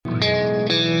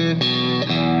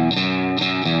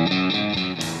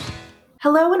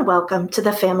and welcome to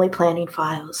the Family Planning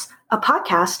Files, a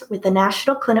podcast with the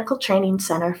National Clinical Training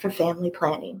Center for Family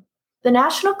Planning. The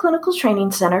National Clinical Training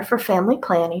Center for Family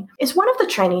Planning is one of the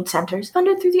training centers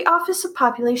funded through the Office of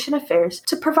Population Affairs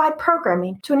to provide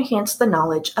programming to enhance the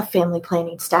knowledge of family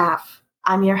planning staff.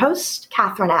 I'm your host,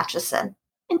 Katherine Atchison.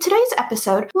 In today's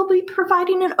episode, we'll be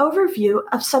providing an overview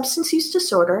of substance use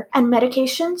disorder and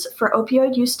medications for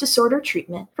opioid use disorder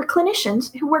treatment for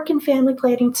clinicians who work in family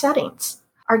planning settings.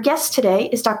 Our guest today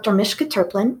is Dr. Mishka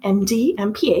Turpin, MD,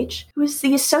 MPH, who is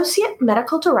the Associate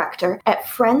Medical Director at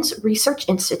Friends Research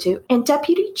Institute and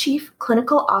Deputy Chief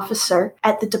Clinical Officer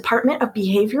at the Department of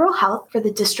Behavioral Health for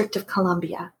the District of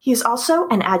Columbia. He is also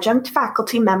an adjunct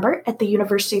faculty member at the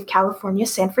University of California,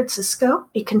 San Francisco,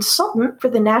 a consultant for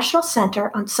the National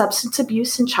Center on Substance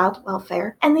Abuse and Child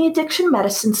Welfare, and the Addiction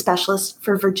Medicine Specialist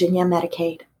for Virginia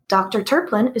Medicaid. Dr.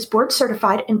 Turpin is board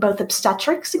certified in both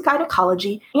obstetrics and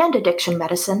gynecology and addiction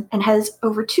medicine and has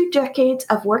over 2 decades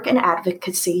of work and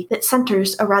advocacy that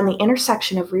centers around the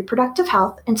intersection of reproductive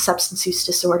health and substance use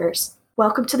disorders.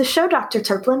 Welcome to the show, Dr.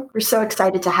 Turpin. We're so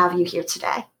excited to have you here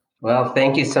today. Well,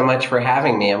 thank you so much for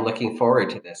having me. I'm looking forward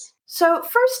to this. So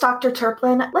first, Dr.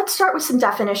 Turpin, let's start with some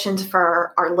definitions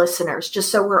for our listeners,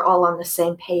 just so we're all on the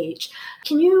same page.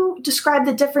 Can you describe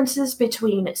the differences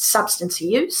between substance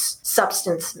use,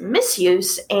 substance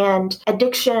misuse, and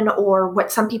addiction, or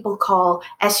what some people call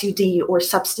SUD, or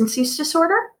substance use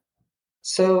disorder?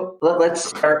 So let's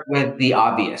start with the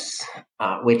obvious,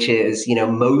 which is,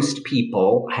 most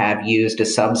people have used a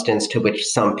substance to which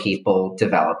some people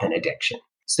develop an addiction.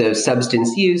 So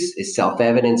substance use is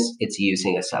self-evident, it's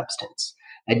using a substance.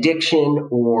 Addiction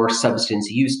or substance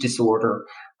use disorder,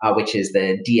 which is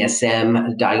the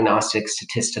DSM, Diagnostic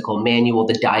Statistical Manual,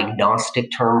 the diagnostic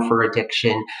term for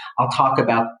addiction. I'll talk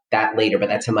about that later, but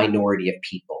that's a minority of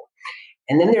people.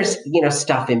 And then there's,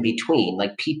 stuff in between,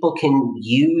 like people can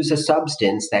use a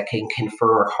substance that can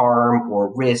confer harm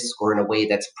or risk or in a way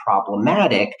that's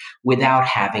problematic without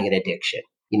having an addiction.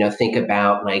 Think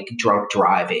about like drunk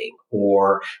driving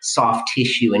or soft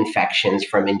tissue infections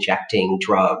from injecting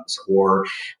drugs or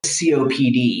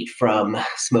COPD from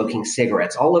smoking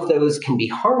cigarettes. All of those can be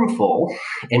harmful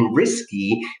and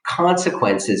risky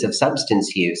consequences of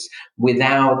substance use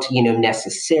without,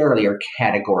 necessarily or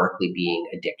categorically being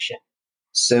addiction.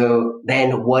 So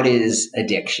then what is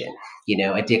addiction?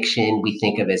 Addiction we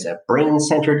think of as a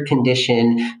brain-centered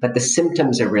condition, but the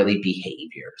symptoms are really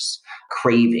behaviors,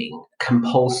 craving,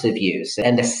 compulsive use,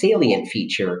 and the salient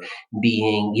feature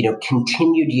being,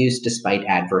 continued use despite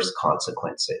adverse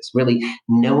consequences. Really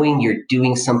knowing you're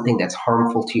doing something that's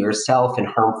harmful to yourself and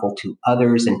harmful to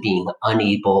others and being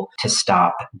unable to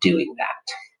stop doing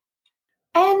that.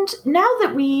 And now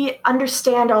that we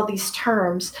understand all these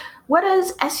terms, what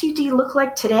does SUD look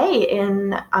like today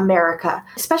in America,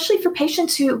 especially for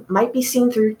patients who might be seen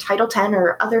through Title X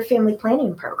or other family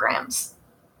planning programs?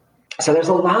 So there's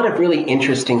a lot of really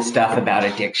interesting stuff about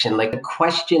addiction. Like the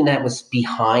question that was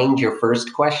behind your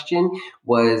first question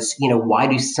was, why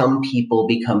do some people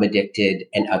become addicted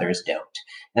and others don't?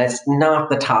 That's not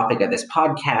the topic of this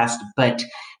podcast, but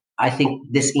I think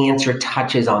this answer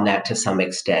touches on that to some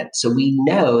extent. So we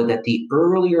know that the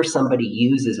earlier somebody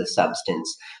uses a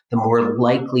substance, the more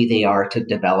likely they are to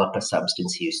develop a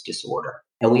substance use disorder.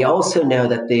 And we also know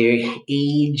that the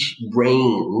age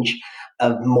range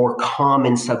of more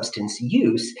common substance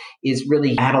use is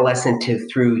really adolescent to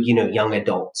through, young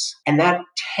adults. And that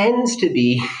tends to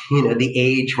be, the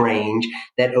age range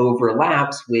that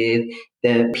overlaps with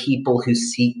the people who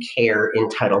seek care in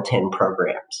Title X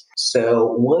programs. So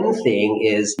one thing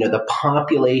is, the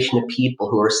population of people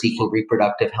who are seeking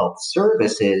reproductive health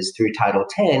services through Title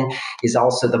X is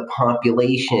also the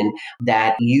population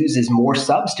that uses more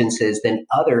substances than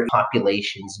other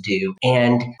populations do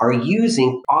and are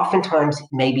using, oftentimes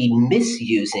maybe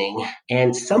misusing,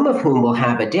 and some of whom will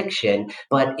have addiction,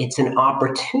 but it's an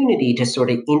opportunity to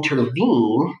sort of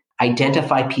intervene,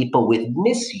 identify people with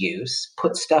misuse,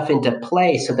 put stuff into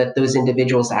play so that those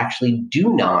individuals actually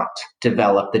do not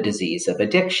develop the disease of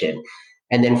addiction.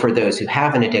 And then for those who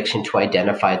have an addiction, to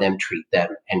identify them, treat them,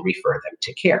 and refer them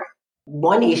to care.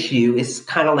 One issue is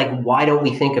kind of like, why don't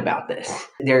we think about this?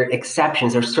 There are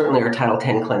exceptions. There certainly are Title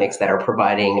X clinics that are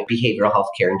providing behavioral health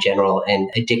care in general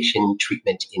and addiction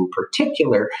treatment in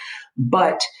particular.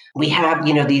 But we have,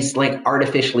 these like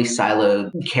artificially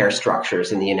siloed care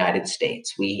structures in the United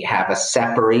States. We have a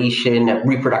separation.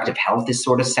 Reproductive health is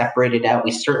sort of separated out.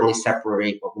 We certainly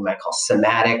separate what we might call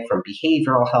somatic from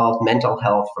behavioral health, mental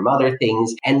health from other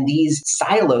things. And these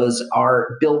silos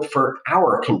are built for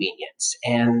our convenience.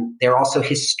 And they're also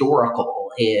historical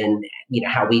in,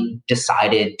 how we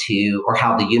decided to, or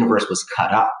how the universe was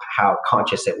cut up, how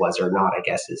conscious it was or not, I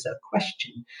guess, is a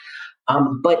question.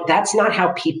 But that's not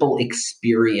how people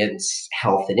experience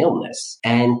health and illness.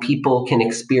 And people can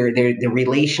experience the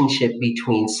relationship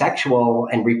between sexual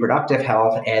and reproductive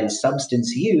health and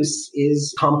substance use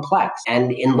is complex.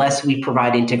 And unless we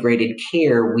provide integrated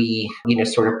care, we,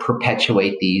 sort of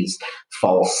perpetuate these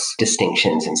false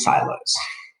distinctions and silos.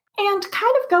 And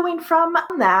kind of going from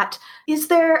that, is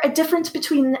there a difference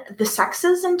between the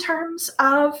sexes in terms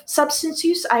of substance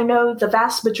use? I know the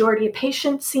vast majority of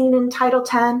patients seen in Title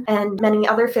X and many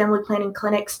other family planning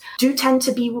clinics do tend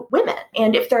to be women.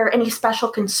 And if there are any special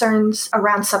concerns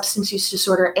around substance use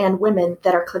disorder and women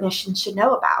that our clinicians should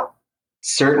know about.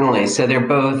 Certainly. So they're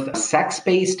both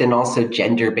sex-based and also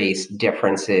gender-based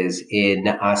differences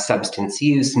in substance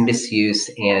use, misuse,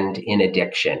 and in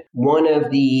addiction. One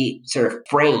of the sort of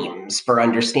frames for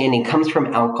understanding comes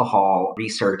from alcohol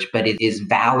research, but it is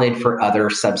valid for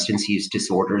other substance use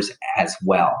disorders as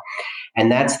well.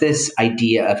 And that's this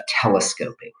idea of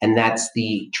telescoping. And that's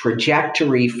the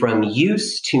trajectory from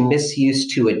use to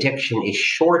misuse to addiction is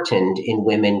shortened in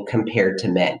women compared to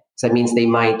men. So that means they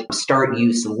might start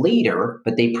use later,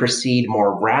 but they proceed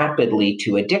more rapidly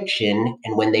to addiction.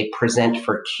 And when they present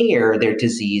for care, their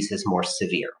disease is more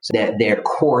severe. So that their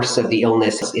course of the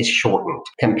illness is shortened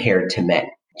compared to men.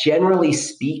 Generally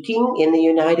speaking, in the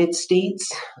United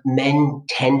States, men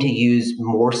tend to use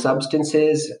more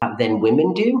substances than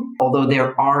women do, although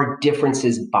there are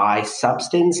differences by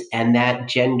substance, and that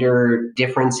gender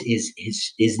difference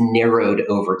is narrowed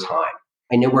over time.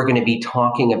 I know we're going to be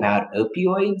talking about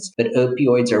opioids, but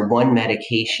opioids are one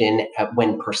medication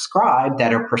when prescribed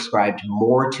that are prescribed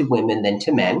more to women than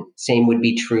to men. Same would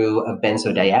be true of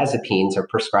benzodiazepines are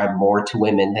prescribed more to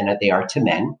women than they are to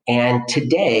men. And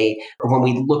today, when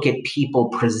we look at people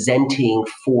presenting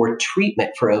for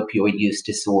treatment for opioid use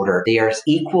disorder, they are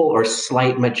equal or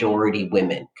slight majority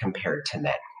women compared to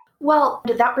men. Well,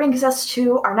 that brings us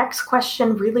to our next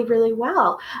question really, really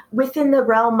well. Within the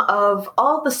realm of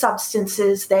all the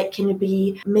substances that can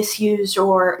be misused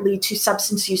or lead to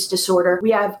substance use disorder, we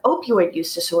have opioid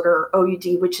use disorder, or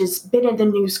OUD, which has been in the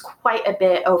news quite a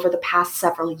bit over the past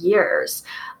several years.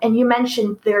 And you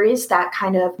mentioned there is that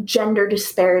kind of gender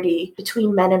disparity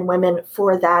between men and women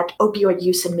for that opioid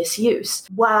use and misuse.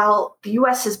 While the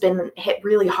U.S. has been hit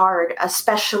really hard,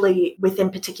 especially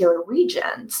within particular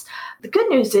regions, the good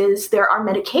news is there are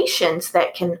medications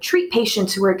that can treat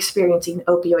patients who are experiencing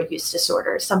opioid use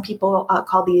disorder. Some people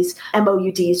call these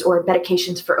MOUDs, or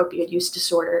medications for opioid use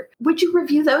disorder. Would you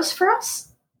review those for us?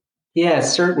 Yeah,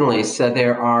 certainly. So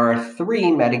there are 3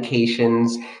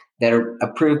 medications that are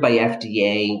approved by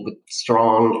FDA with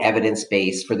strong evidence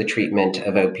base for the treatment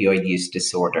of opioid use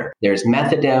disorder. There's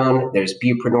methadone, there's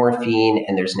buprenorphine,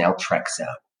 and there's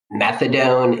naltrexone.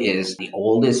 Methadone is the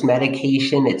oldest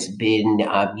medication. It's been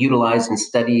utilized and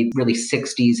studied really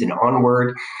 60s and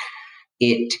onward.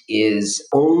 It is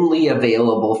only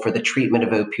available for the treatment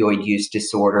of opioid use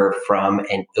disorder from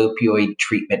an opioid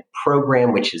treatment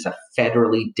program, which is a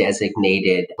federally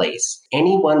designated place.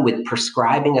 Anyone with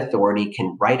prescribing authority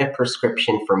can write a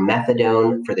prescription for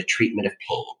methadone for the treatment of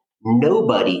pain.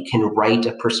 Nobody can write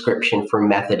a prescription for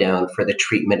methadone for the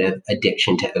treatment of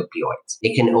addiction to opioids.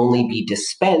 It can only be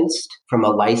dispensed from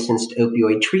a licensed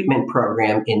opioid treatment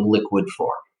program in liquid form.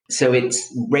 So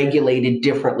it's regulated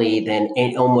differently than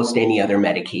almost any other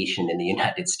medication in the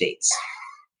United States.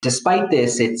 Despite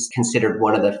this, it's considered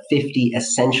one of the 50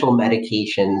 essential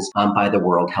medications by the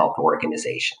World Health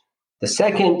Organization. The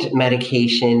second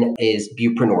medication is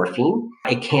buprenorphine.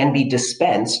 It can be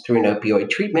dispensed through an opioid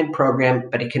treatment program,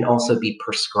 but it can also be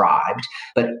prescribed,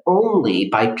 but only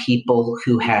by people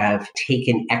who have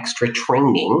taken extra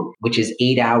training, which is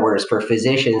 8 hours for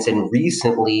physicians. And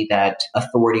recently that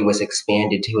authority was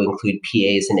expanded to include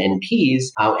PAs and NPs,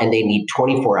 and they need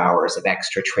 24 hours of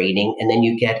extra training. And then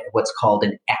you get what's called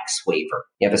an X waiver.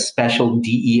 You have a special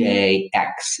DEA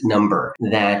X number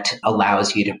that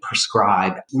allows you to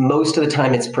prescribe. Most of the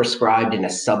time it's prescribed in a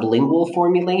sublingual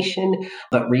formulation,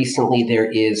 but recently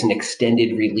there is an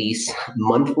extended release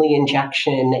monthly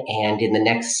injection, and in the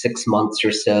next 6 months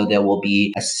or so, there will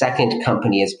be a second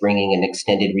company is bringing an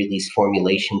extended release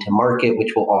formulation to market,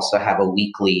 which will also have a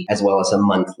weekly as well as a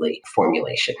monthly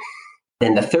formulation.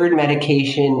 Then the third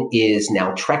medication is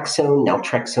naltrexone.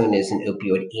 Naltrexone is an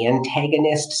opioid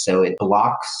antagonist, so it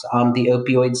blocks the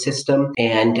opioid system,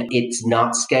 and it's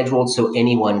not scheduled, so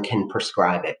anyone can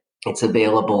prescribe it. It's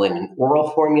available in an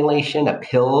oral formulation, a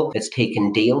pill that's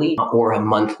taken daily, or a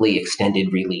monthly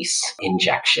extended release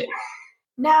injection.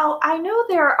 Now, I know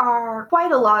there are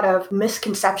quite a lot of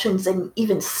misconceptions and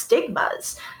even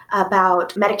stigmas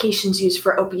about medications used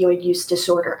for opioid use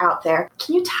disorder out there.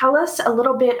 Can you tell us a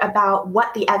little bit about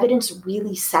what the evidence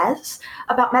really says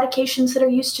about medications that are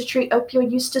used to treat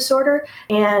opioid use disorder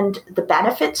and the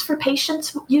benefits for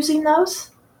patients using those?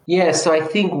 Yeah, so I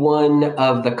think one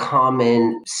of the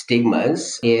common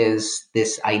stigmas is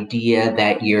this idea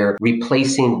that you're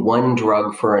replacing one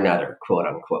drug for another, quote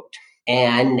unquote.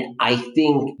 And I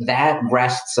think that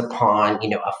rests upon,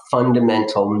 a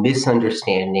fundamental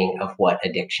misunderstanding of what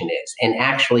addiction is, and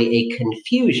actually a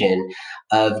confusion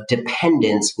of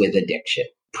dependence with addiction.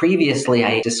 Previously,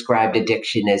 I described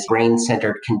addiction as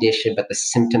brain-centered condition, but the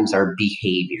symptoms are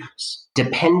behaviors.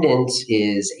 Dependence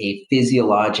is a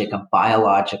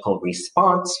biological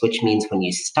response, which means when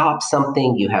you stop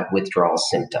something, you have withdrawal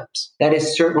symptoms. That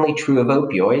is certainly true of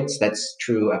opioids. That's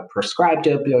true of prescribed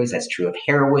opioids. That's true of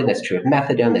heroin. That's true of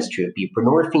methadone. That's true of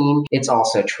buprenorphine. It's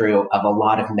also true of a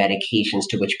lot of medications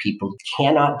to which people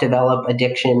cannot develop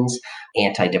addictions: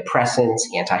 antidepressants,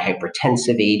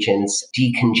 antihypertensive agents,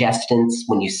 decongestants.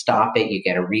 When you stop it, you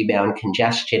get a rebound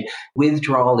congestion.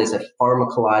 Withdrawal is a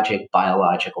pharmacologic,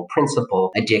 biological principle.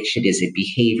 Addiction is a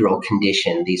behavioral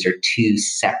condition. These are two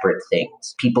separate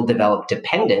things. People develop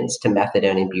dependence to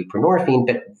methadone and buprenorphine,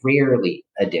 but rarely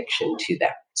addiction to them.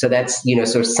 So that's,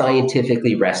 sort of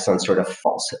scientifically rests on sort of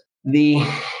falsehood. The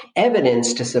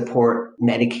evidence to support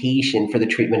medication for the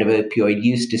treatment of opioid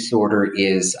use disorder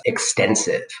is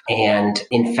extensive. And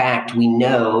in fact, we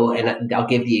know, and I'll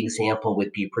give the example with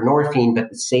buprenorphine,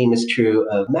 but the same is true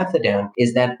of methadone,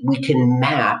 is that we can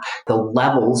map the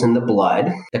levels in the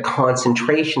blood, the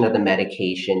concentration of the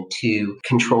medication to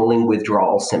controlling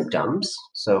withdrawal symptoms.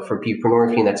 So for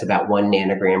buprenorphine, that's about 1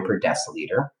 nanogram per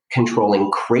deciliter.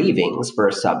 Controlling cravings for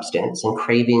a substance, and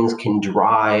cravings can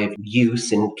drive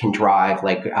use and can drive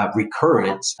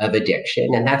recurrence of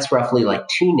addiction. And that's roughly 2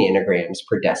 nanograms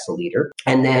per deciliter.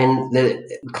 And then the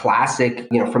classic,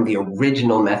 from the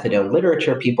original methadone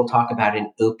literature, people talk about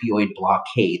an opioid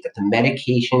blockade, that the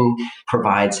medication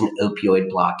provides an opioid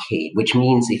blockade, which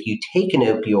means if you take an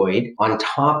opioid on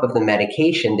top of the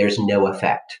medication, there's no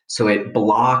effect. So it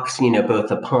blocks, both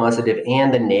the positive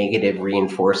and the negative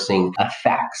reinforcing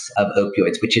effects of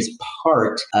opioids, which is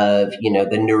part of,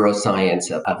 the neuroscience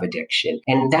of addiction.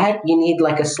 And that you need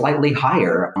a slightly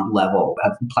higher level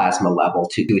of plasma level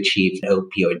to achieve an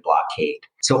opioid blockade.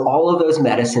 So all of those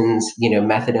medicines,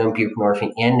 methadone,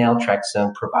 buprenorphine, and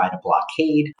naltrexone provide a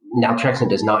blockade.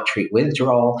 Naltrexone does not treat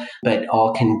withdrawal, but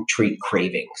all can treat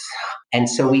cravings. And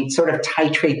so we sort of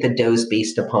titrate the dose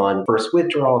based upon first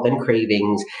withdrawal, then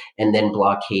cravings, and then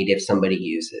blockade if somebody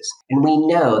uses. And we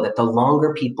know that the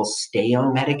longer people stay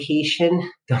on medication,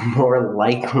 the more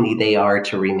likely they are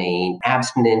to remain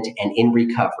abstinent and in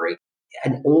recovery.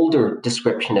 An older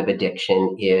description of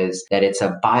addiction is that it's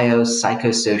a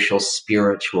biopsychosocial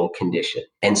spiritual condition.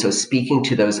 And so speaking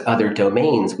to those other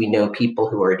domains, we know people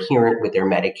who are adherent with their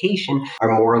medication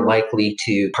are more likely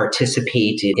to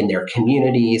participate in their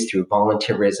communities through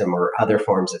volunteerism or other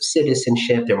forms of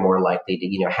citizenship. They're more likely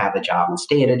to, have a job and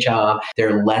stay at a job.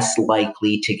 They're less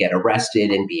likely to get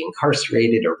arrested and be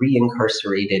incarcerated or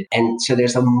reincarcerated. And so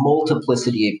there's a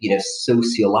multiplicity of,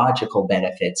 sociological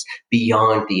benefits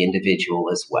beyond the individual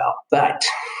as well. But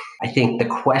I think the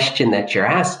question that you're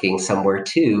asking somewhere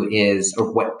too is,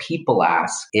 or what people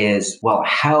ask is, well,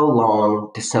 how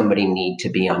long does somebody need to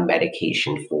be on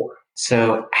medication for?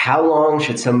 So how long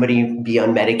should somebody be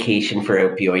on medication for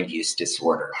opioid use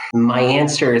disorder? My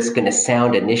answer is going to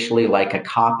sound initially like a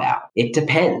cop-out. It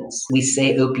depends. We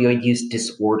say opioid use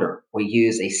disorder. We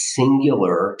use a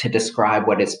singular to describe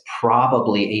what is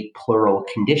probably a plural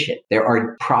condition. There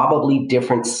are probably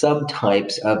different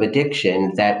subtypes of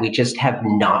addiction that we just have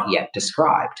not yet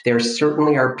described. There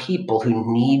certainly are people who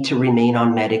need to remain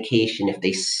on medication. If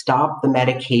they stop the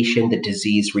medication, the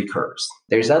disease recurs.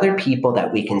 There's other people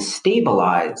that we can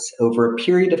stabilize over a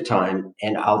period of time,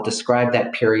 and I'll describe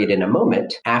that period in a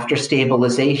moment. After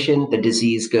stabilization, the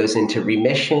disease goes into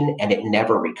remission and it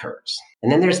never recurs.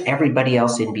 And then there's everybody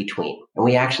else in between. And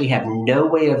we actually have no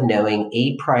way of knowing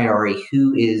a priori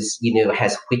who is,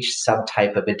 has which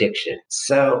subtype of addiction.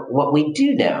 So what we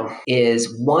do know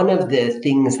is one of the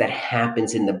things that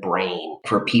happens in the brain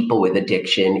for people with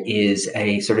addiction is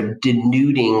a sort of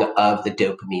denuding of the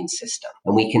dopamine system.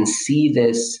 And we can see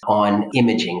this on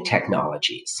imaging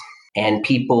technologies. And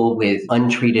people with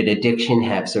untreated addiction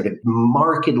have sort of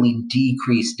markedly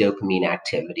decreased dopamine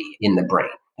activity in the brain.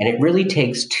 And it really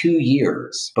takes 2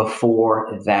 years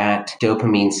before that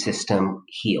dopamine system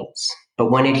heals. But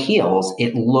when it heals,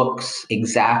 it looks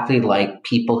exactly like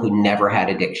people who never had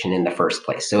addiction in the first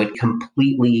place. So it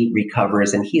completely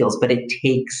recovers and heals, but it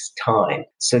takes time.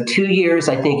 So 2 years,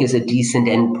 I think, is a decent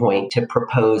endpoint to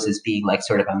propose as being like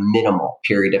sort of a minimal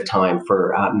period of time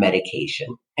for medication.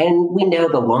 And we know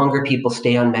the longer people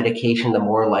stay on medication, the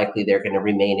more likely they're going to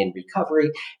remain in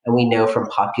recovery. And we know from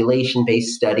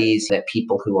population-based studies that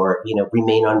people who are,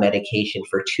 remain on medication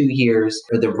for 2 years,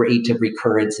 or the rate of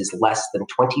recurrence is less than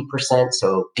 20%.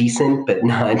 So decent, but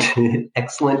not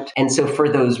excellent. And so for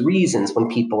those reasons, when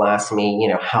people ask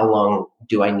me, how long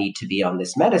do I need to be on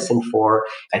this medicine for?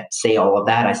 I say all of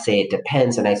that. I say it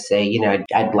depends. And I say,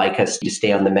 I'd like us to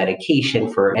stay on the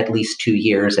medication for at least 2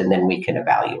 years, and then we can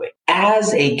evaluate.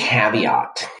 As a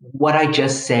caveat, what I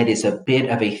just said is a bit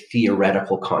of a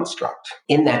theoretical construct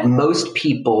in that most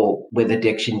people with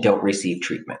addiction don't receive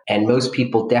treatment. And most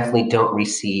people definitely don't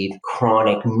receive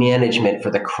chronic management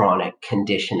for the chronic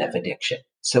condition of addiction.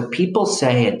 So people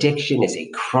say addiction is a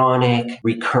chronic,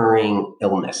 recurring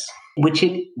illness, which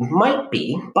it might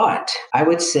be, but I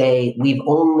would say we've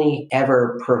only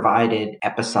ever provided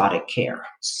episodic care.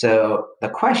 So the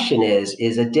question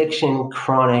is addiction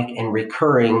chronic and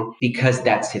recurring because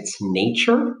that's its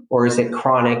nature? Or is it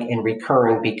chronic and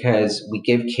recurring because we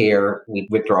give care, we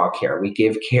withdraw care, we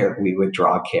give care, we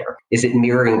withdraw care? Is it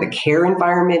mirroring the care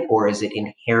environment, or is it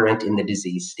inherent in the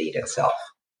disease state itself?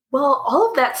 Well, all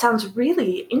of that sounds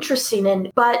really interesting.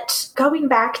 But going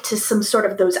back to some sort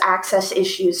of those access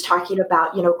issues, talking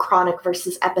about, chronic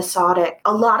versus episodic,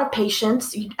 a lot of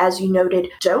patients, as you noted,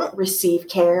 don't receive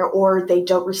care, or they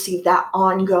don't receive that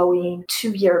ongoing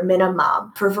 2-year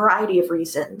minimum for a variety of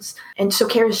reasons. And so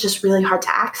care is just really hard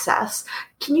to access.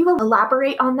 Can you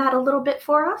elaborate on that a little bit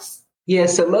for us? Yeah,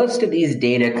 so most of these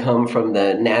data come from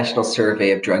the National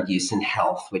Survey of Drug Use and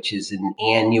Health, which is an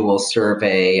annual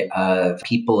survey of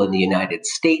people in the United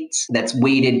States that's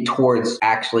weighted towards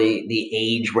actually the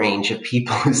age range of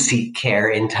people who seek care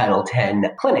in Title X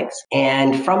clinics.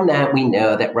 And from that, we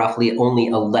know that roughly only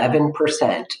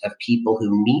 11% of people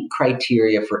who meet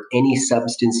criteria for any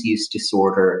substance use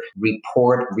disorder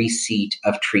report receipt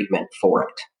of treatment for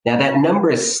it. Now, that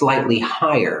number is slightly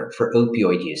higher for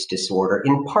opioid use disorder,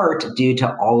 in part due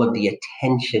to all of the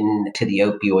attention to the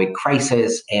opioid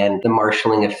crisis and the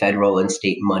marshaling of federal and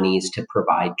state monies to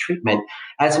provide treatment,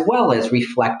 as well as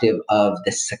reflective of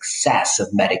the success of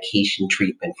medication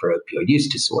treatment for opioid use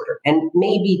disorder. And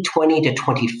maybe 20 to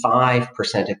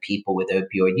 25% of people with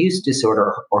opioid use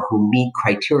disorder or who meet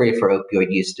criteria for opioid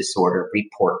use disorder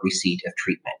report receipt of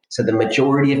treatment. So the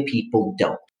majority of people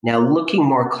don't. Now, looking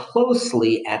more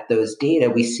closely at those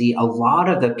data, we see a lot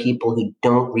of the people who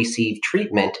don't receive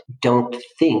treatment don't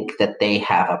think that they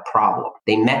have a problem.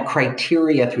 They met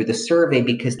criteria through the survey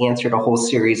because they answered a whole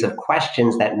series of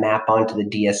questions that map onto the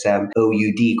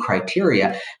DSM-OUD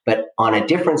criteria. But on a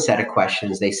different set of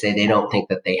questions, they say they don't think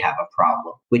that they have a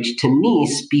problem, which to me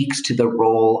speaks to the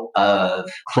role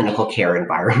of clinical care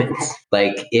environments.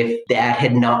 Like if that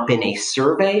had not been a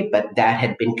survey, but that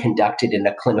had been conducted in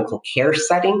a clinical care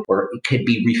setting, or it could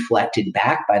be reflected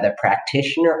back by the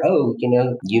practitioner. Oh,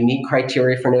 you meet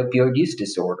criteria for an opioid use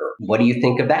disorder. What do you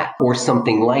think of that? Or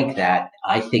something like that.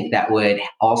 I think that would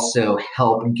also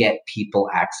help get people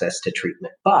access to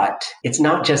treatment. But it's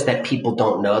not just that people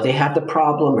don't know they have the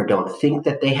problem or don't think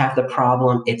that they have the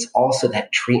problem. It's also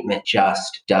that treatment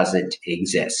just doesn't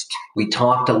exist. We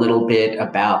talked a little bit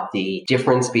about the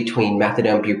difference between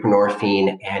methadone,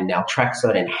 buprenorphine, and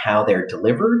naltrexone and how they're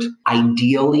delivered.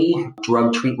 Ideally,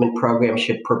 drug treatment programs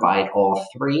should provide all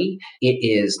three. It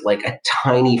is like a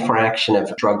tiny fraction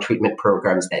of drug treatment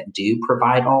programs that do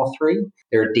provide all three.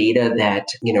 There are data that,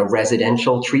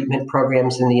 residential treatment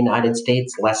programs in the United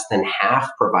States, less than half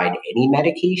provide any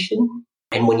medication.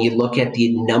 And when you look at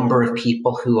the number of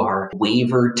people who are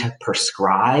waivered to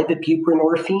prescribe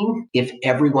buprenorphine, if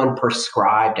everyone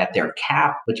prescribed at their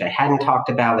cap, which I hadn't talked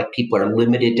about, like people are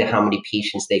limited to how many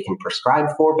patients they can prescribe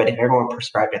for, but if everyone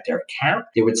prescribed at their cap,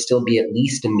 there would still be at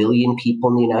least 1 million people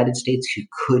in the United States who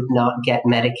could not get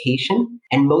medication.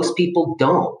 And most people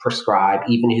don't prescribe,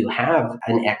 even who have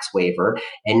an X waiver,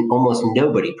 and almost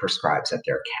nobody prescribes at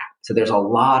their cap. So there's a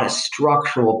lot of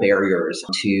structural barriers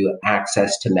to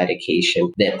access to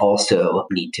medication that also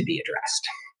need to be addressed.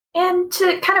 And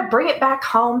to kind of bring it back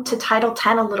home to Title X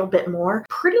a little bit more,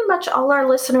 pretty much all our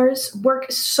listeners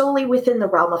work solely within the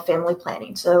realm of family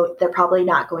planning. So they're probably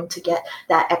not going to get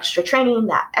that extra training,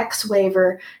 that X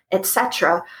waiver,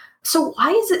 etc. So why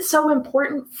is it so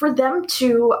important for them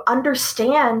to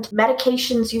understand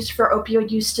medications used for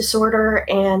opioid use disorder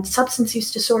and substance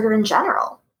use disorder in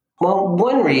general? Well,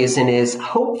 one reason is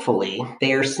hopefully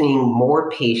they are seeing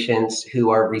more patients who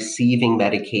are receiving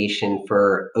medication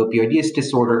for opioid use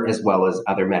disorder as well as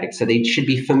other medics. So they should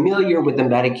be familiar with the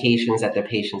medications that the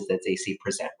patients that they see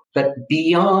present. But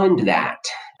beyond that,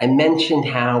 I mentioned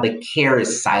how the care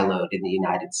is siloed in the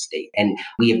United States. And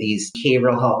we have these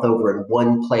behavioral health over in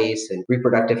one place and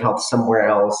reproductive health somewhere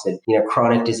else and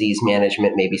chronic disease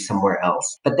management maybe somewhere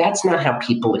else. But that's not how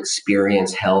people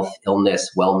experience health, illness,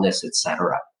 wellness,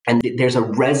 etc. And there's a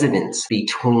resonance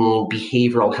between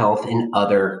behavioral health and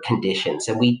other conditions.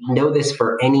 And we know this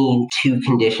for any two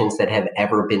conditions that have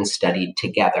ever been studied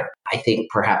together. I think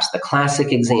perhaps the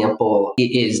classic example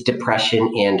is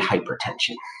depression and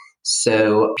hypertension.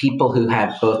 So people who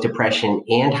have both depression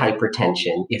and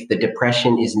hypertension, if the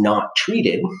depression is not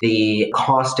treated, the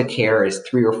cost of care is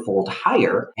 3 or 4-fold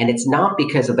higher. And it's not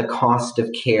because of the cost of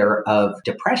care of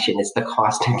depression, it's the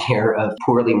cost of care of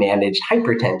poorly managed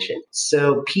hypertension.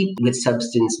 So people with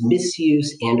substance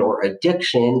misuse and or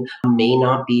addiction may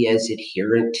not be as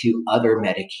adherent to other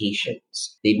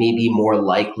medications. They may be more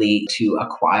likely to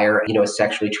acquire, a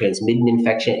sexually transmitted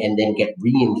infection and then get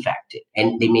reinfected.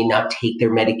 And they may not take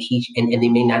their medication. And they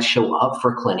may not show up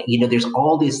for clinic. There's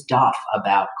all this stuff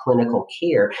about clinical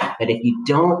care that if you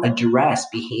don't address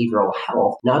behavioral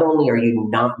health, not only are you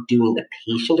not doing the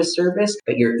patient a service,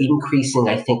 but you're increasing,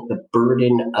 I think, the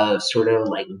burden of sort of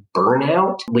like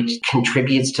burnout, which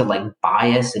contributes to like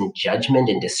bias and judgment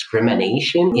and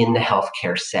discrimination in the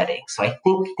healthcare setting. So I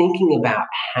think thinking about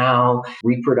how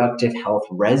reproductive health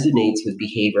resonates with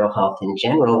behavioral health in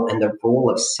general and the role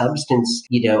of substance,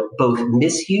 both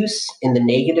misuse in the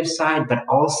negative side, but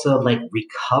also like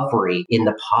recovery in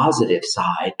the positive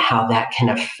side, how that can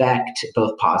affect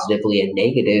both positively and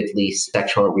negatively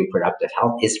sexual and reproductive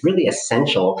health is really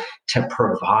essential to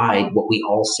provide what we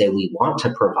all say we want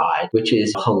to provide, which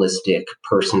is holistic,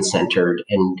 person-centered,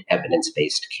 and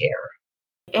evidence-based care.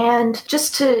 And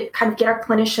just to kind of get our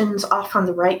clinicians off on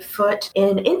the right foot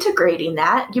in integrating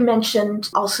that, you mentioned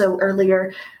also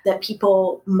earlier that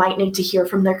people might need to hear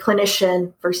from their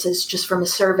clinician versus just from a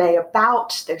survey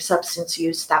about their substance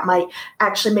use. That might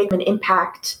actually make an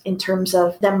impact in terms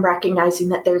of them recognizing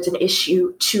that there's an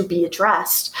issue to be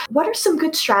addressed. What are some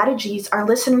good strategies our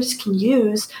listeners can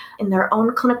use in their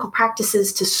own clinical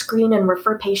practices to screen and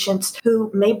refer patients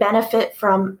who may benefit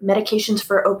from medications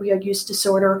for opioid use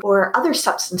disorder or other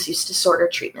substance use disorder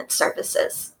treatment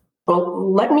services?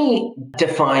 Well, let me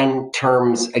define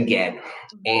terms again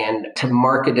and to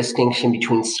mark a distinction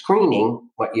between screening,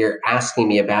 what you're asking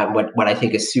me about, what I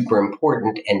think is super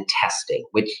important, and testing,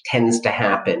 which tends to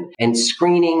happen. And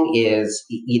screening is,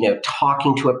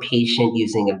 talking to a patient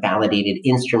using a validated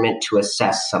instrument to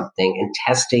assess something. And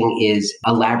testing is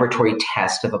a laboratory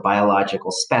test of a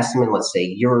biological specimen, let's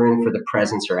say urine, for the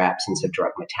presence or absence of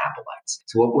drug metabolites.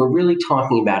 So what we're really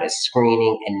talking about is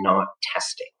screening and not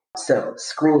testing. So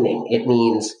screening, it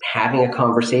means having a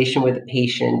conversation with a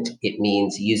patient. It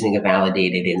means using a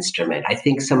validated instrument. I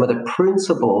think some of the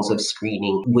principles of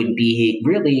screening would be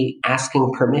really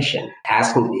asking permission,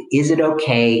 asking, is it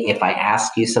okay if I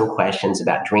ask you some questions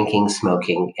about drinking,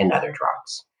 smoking, and other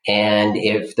drugs? And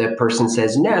if the person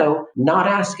says no, not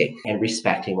asking and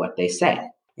respecting what they say.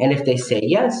 And if they say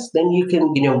yes, then you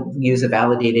can, use a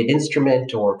validated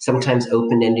instrument or sometimes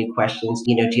open-ended questions.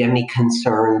 Do you have any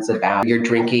concerns about your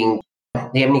drinking?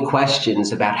 Do you have any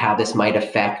questions about how this might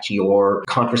affect your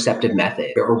contraceptive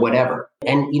method or whatever?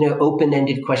 And,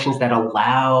 open-ended questions that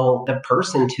allow the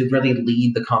person to really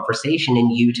lead the conversation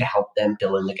and you to help them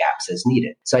fill in the gaps as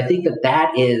needed. So I think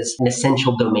that is an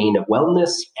essential domain of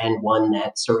wellness, and one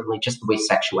that certainly, just the way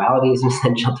sexuality is an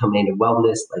essential domain of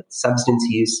wellness, like substance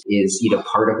use is,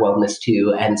 part of wellness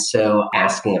too. And so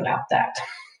asking about that.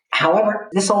 However,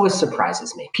 this always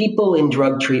surprises me. People in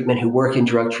drug treatment who work in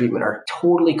drug treatment are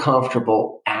totally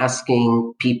comfortable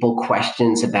asking people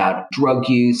questions about drug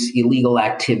use, illegal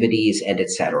activities, and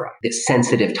etc. The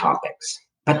sensitive topics.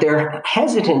 But they're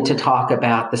hesitant to talk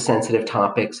about the sensitive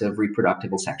topics of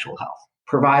reproductive and sexual health.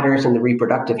 Providers in the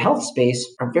reproductive health space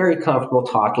are very comfortable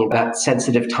talking about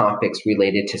sensitive topics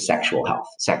related to sexual health,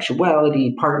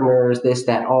 sexuality, partners, this,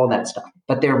 that, all that stuff.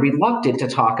 But they're reluctant to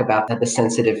talk about the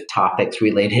sensitive topics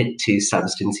related to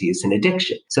substance use and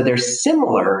addiction. So they're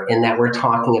similar in that we're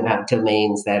talking about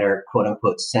domains that are quote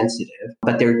unquote sensitive,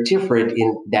 but they're different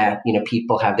in that,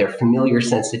 people have their familiar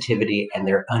sensitivity and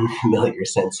their unfamiliar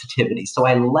sensitivity. So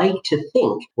I like to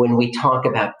think when we talk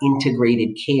about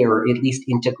integrated care, or at least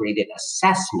integrated assessment,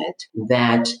 assessment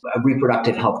that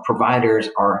reproductive health providers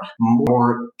are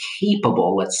more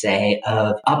capable, let's say,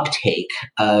 of uptake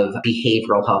of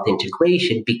behavioral health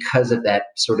integration because of that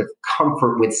sort of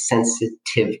comfort with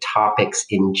sensitive topics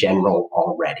in general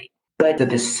already. But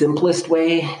the simplest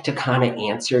way to kind of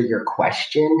answer your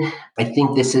question, I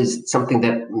think this is something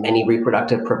that many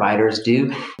reproductive providers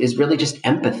do, is really just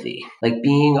empathy, like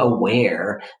being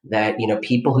aware that,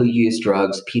 people who use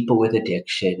drugs, people with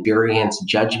addiction, experience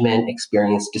judgment,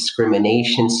 experience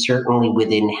discrimination, certainly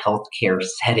within healthcare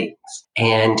settings.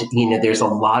 And, there's a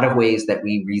lot of ways that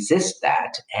we resist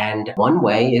that. And one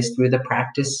way is through the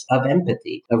practice of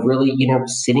empathy, of really,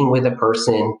 sitting with a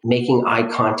person, making eye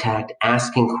contact,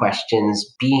 asking questions,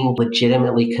 being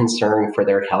legitimately concerned for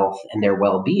their health and their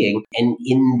well-being. And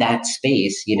in that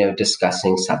space,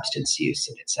 discussing substance use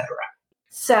and et cetera.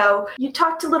 So you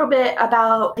talked a little bit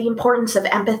about the importance of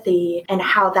empathy and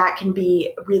how that can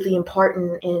be really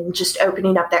important in just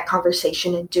opening up that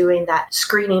conversation and doing that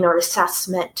screening or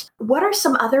assessment. What are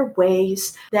some other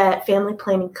ways that family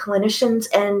planning clinicians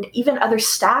and even other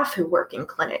staff who work in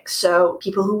clinics, so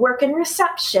people who work in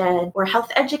reception or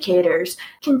health educators,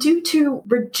 can do to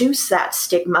reduce that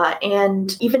stigma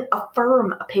and even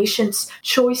affirm a patient's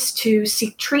choice to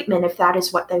seek treatment if that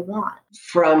is what they want?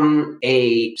 From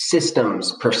a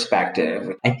systems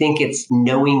perspective, I think it's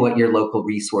knowing what your local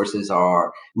resources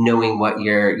are, knowing what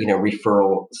your,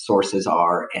 referral sources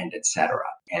are, and et cetera.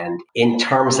 And in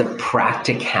terms of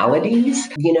practicalities,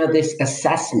 this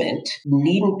assessment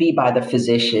needn't be by the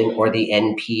physician or the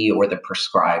NP or the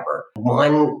prescriber.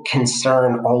 One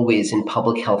concern always in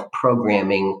public health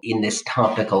programming in this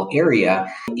topical area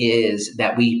is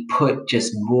that we put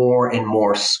just more and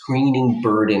more screening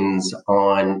burdens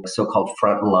on so-called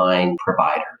frontline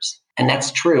providers. And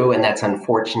that's true, and that's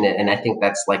unfortunate, and I think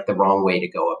that's like the wrong way to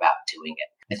go about doing it.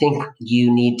 I think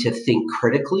you need to think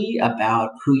critically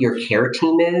about who your care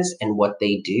team is and what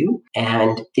they do,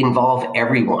 and involve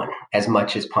everyone as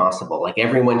much as possible. Like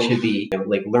everyone should be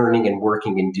learning and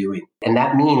working and doing. And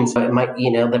that means it might,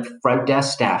 the front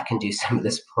desk staff can do some of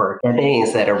this work. That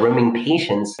means that a rooming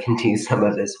patients can do some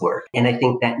of this work. And I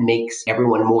think that makes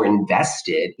everyone more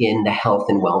invested in the health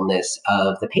and wellness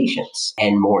of the patients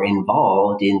and more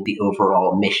involved in the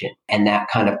overall mission. And that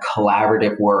kind of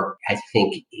collaborative work, I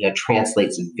think,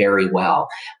 translates very well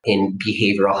in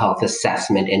behavioral health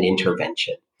assessment and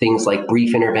intervention. Things like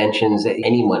brief interventions,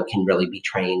 anyone can really be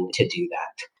trained to do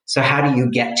that. So how do you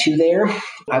get to there?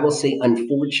 I will say,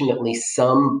 unfortunately,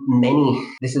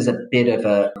 this is a bit of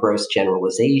a gross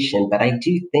generalization, but I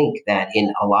do think that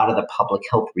in a lot of the public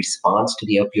health response to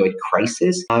the opioid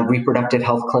crisis, reproductive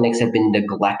health clinics have been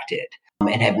neglected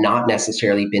and have not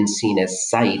necessarily been seen as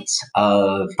sites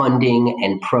of funding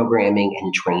and programming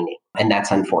and training. And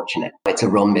that's unfortunate. It's a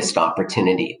real missed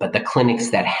opportunity. But the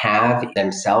clinics that have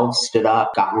themselves stood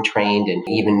up, gotten trained, and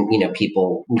even,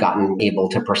 people gotten able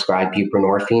to prescribe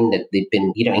buprenorphine, that they've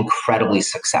been, incredibly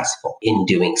successful in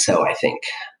doing so, I think.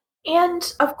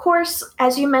 And of course,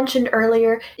 as you mentioned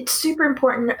earlier, it's super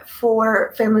important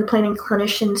for family planning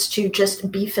clinicians to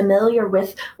just be familiar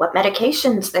with what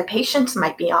medications their patients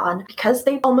might be on, because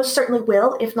they almost certainly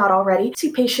will, if not already,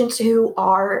 see patients who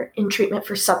are in treatment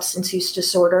for substance use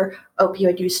disorder,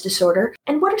 opioid use disorder.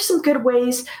 And what are some good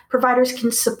ways providers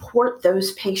can support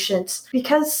those patients?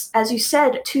 Because, as you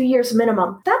said, 2 years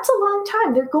minimum, that's a long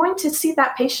time. They're going to see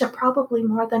that patient probably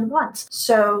more than once.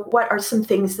 So what are some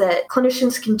things that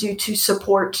clinicians can do to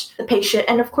support the patient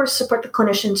and, of course, support the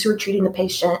clinicians who are treating the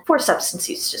patient for substance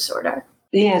use disorder?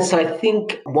 Yeah, so I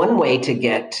think one way to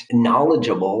get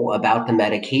knowledgeable about the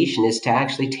medication is to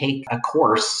actually take a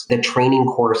course, the training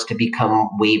course to become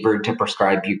waivered to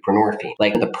prescribe buprenorphine.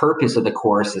 Like the purpose of the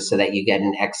course is so that you get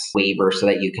an X waiver so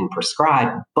that you can prescribe.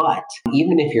 But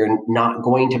even if you're not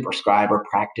going to prescribe or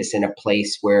practice in a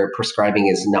place where prescribing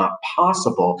is not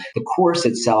possible, the course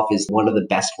itself is one of the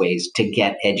best ways to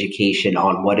get education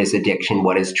on what is addiction,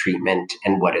 what is treatment,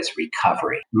 and what is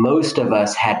recovery. Most of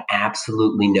us had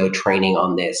absolutely no training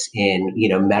on this in,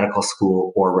 medical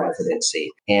school or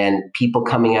residency. And people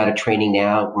coming out of training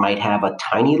now might have a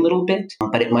tiny little bit,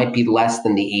 but it might be less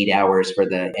than the 8 hours for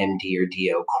the MD or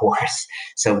DO course.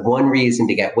 So one reason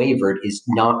to get waivered is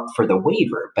not for the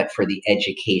waiver, but for the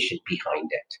education behind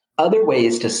it. Other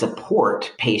ways to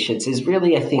support patients is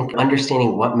really, I think,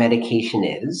 understanding what medication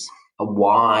is,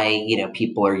 why,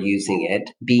 people are using it,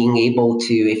 being able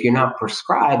to, if you're not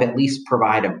prescribed, at least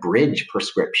provide a bridge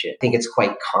prescription. I think it's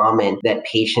quite common that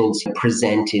patients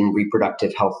present in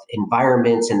reproductive health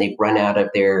environments and they've run out of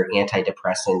their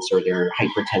antidepressants or their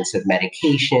hypertensive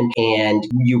medication, and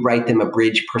you write them a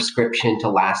bridge prescription to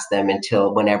last them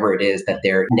until whenever it is that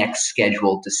they're next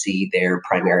scheduled to see their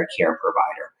primary care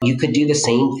provider. You could do the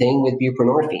same thing with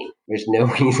buprenorphine. There's no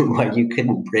reason why you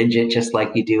couldn't bridge it just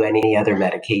like you do any other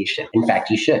medication. In fact,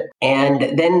 you should.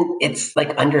 And then it's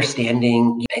like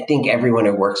understanding, I think everyone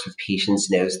who works with patients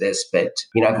knows this, but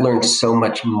I've learned so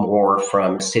much more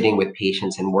from sitting with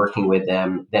patients and working with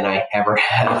them than I ever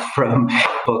have from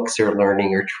books or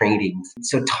learning or trainings.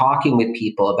 So talking with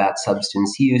people about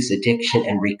substance use, addiction,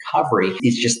 and recovery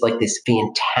is just like this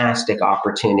fantastic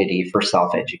opportunity for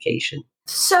self-education.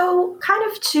 So kind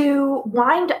of to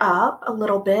wind up a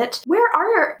little bit, where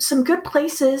are some good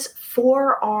places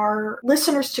for our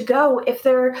listeners to go if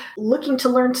they're looking to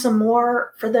learn some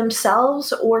more for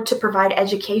themselves or to provide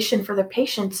education for their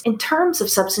patients in terms of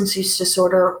substance use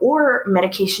disorder or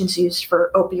medications used for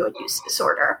opioid use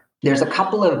disorder? There's a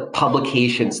couple of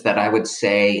publications that I would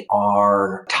say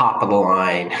are top of the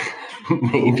line,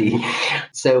 maybe.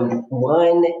 So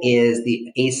one is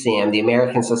the ASAM, the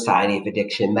American Society of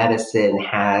Addiction Medicine,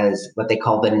 has what they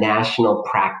call the National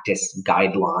Practice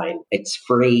Guideline. It's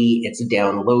free, it's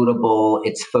downloadable,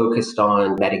 it's focused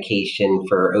on medication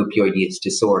for opioid use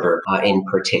disorder in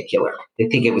particular. I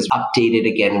think it was updated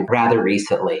again rather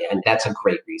recently, and that's a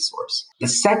great resource. The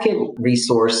second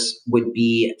resource would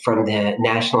be from the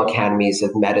National Academies of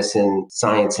Medicine,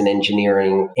 Science, and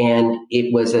Engineering, and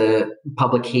it was a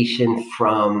publication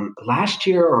from last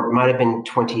year, or it might have been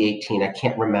 2018, I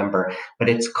can't remember, but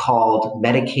it's called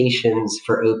Medications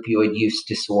for Opioid Use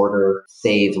Disorder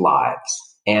Save Lives.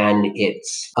 And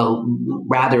it's a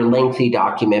rather lengthy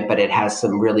document, but it has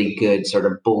some really good sort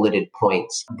of bulleted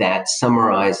points that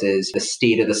summarizes the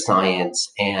state of the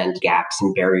science and gaps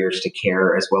and barriers to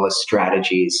care, as well as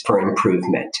strategies for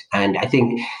improvement. And I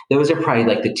think those are probably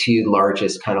like the two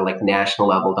largest kind of like national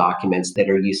level documents that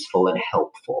are useful and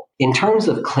helpful. In terms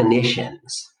of clinicians,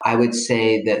 I would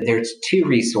say that there's two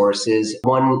resources.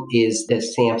 One is that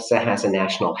SAMHSA has a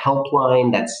national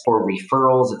helpline that's for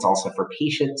referrals. It's also for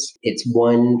patients. It's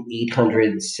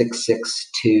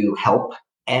 1-800-662-HELP.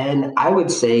 And I would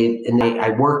say, and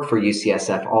I work for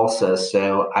UCSF also,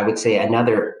 so I would say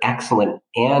another excellent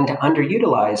and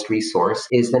underutilized resource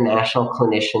is the National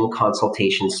Clinician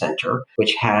Consultation Center,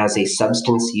 which has a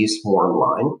substance use warm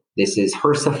line. This is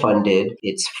HRSA funded.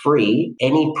 It's free.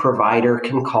 Any provider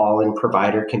can call, and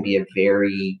provider can be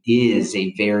is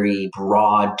a very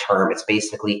broad term. It's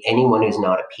basically anyone who's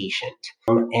not a patient.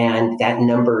 And that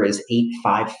number is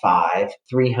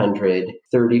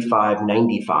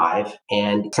 855-300-3595.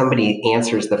 And somebody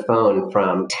answers the phone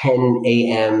from 10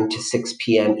 a.m. to 6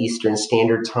 p.m. Eastern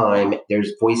Standard Time.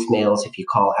 There's voicemails if you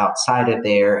call outside of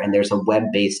there, and there's a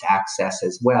web-based access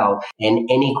as well. And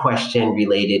any question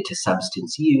related to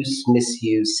substance use,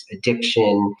 misuse,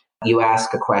 addiction, you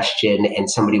ask a question and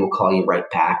somebody will call you right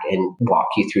back and walk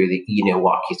you through it.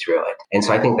 And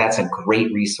so I think that's a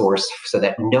great resource so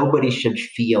that nobody should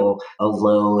feel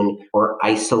alone or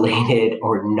isolated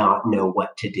or not know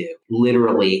what to do.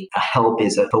 Literally, help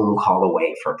is a phone call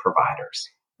away for providers.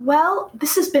 Well,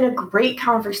 this has been a great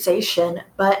conversation,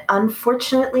 but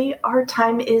unfortunately, our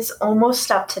time is almost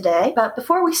up today. But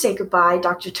before we say goodbye,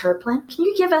 Dr. Terplin, can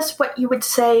you give us what you would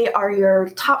say are your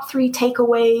top 3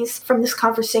 takeaways from this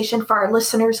conversation for our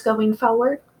listeners going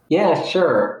forward? Yeah,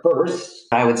 sure. First,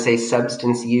 I would say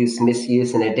substance use,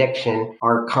 misuse, and addiction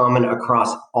are common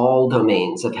across all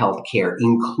domains of healthcare,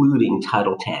 including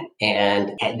Title X.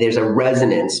 And there's a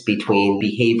resonance between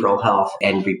behavioral health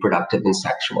and reproductive and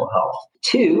sexual health.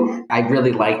 2, I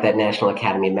really like that National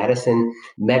Academy of Medicine,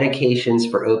 medications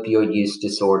for opioid use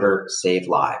disorder save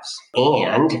lives.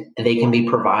 And they can be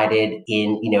provided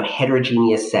in,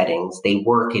 heterogeneous settings. They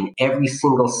work in every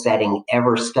single setting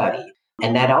ever studied.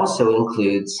 And that also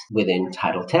includes within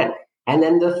Title X. And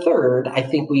then the third, I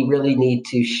think we really need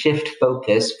to shift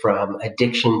focus from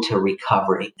addiction to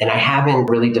recovery. And I haven't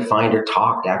really defined or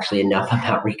talked actually enough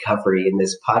about recovery in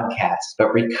this podcast,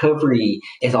 but recovery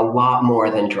is a lot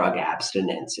more than drug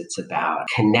abstinence. It's about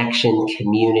connection,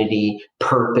 community,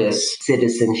 purpose,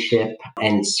 citizenship,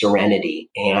 and serenity.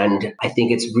 And I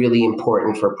think it's really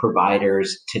important for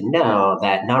providers to know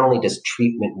that not only does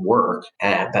treatment work,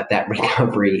 but that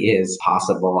recovery is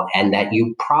possible and that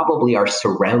you probably are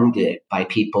surrounded by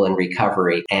people in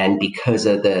recovery. And because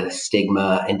of the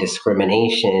stigma and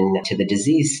discrimination to the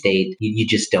disease state, you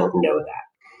just don't know that.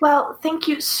 Well, thank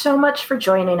you so much for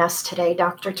joining us today,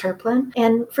 Dr. Turplin,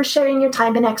 and for sharing your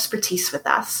time and expertise with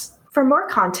us. For more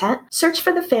content, search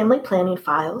for the Family Planning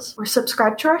Files or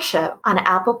subscribe to our show on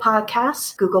Apple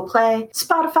Podcasts, Google Play,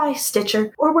 Spotify,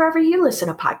 Stitcher, or wherever you listen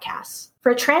to podcasts.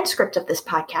 For a transcript of this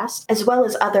podcast, as well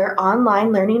as other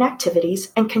online learning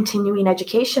activities and continuing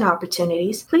education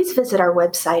opportunities, please visit our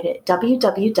website at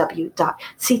www.ctcfp.org.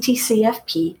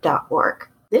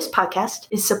 This podcast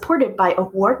is supported by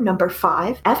Award Number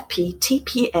 5,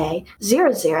 FPTPA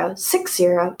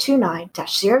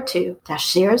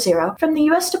 006029-02-00 from the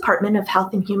U.S. Department of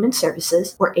Health and Human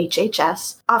Services, or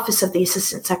HHS, Office of the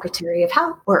Assistant Secretary of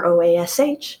Health, or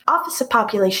OASH, Office of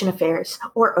Population Affairs,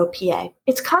 or OPA.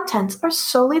 Its contents are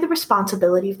solely the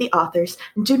responsibility of the authors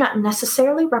and do not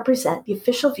necessarily represent the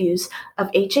official views of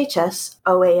HHS,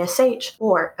 OASH,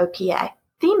 or OPA.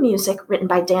 Theme music written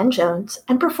by Dan Jones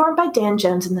and performed by Dan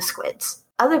Jones and the Squids.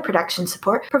 Other production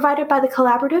support provided by the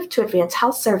Collaborative to Advance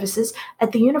Health Services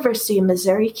at the University of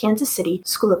Missouri-Kansas City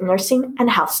School of Nursing and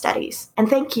Health Studies. And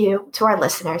thank you to our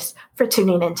listeners for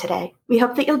tuning in today. We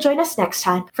hope that you'll join us next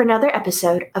time for another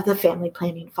episode of the Family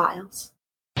Planning Files.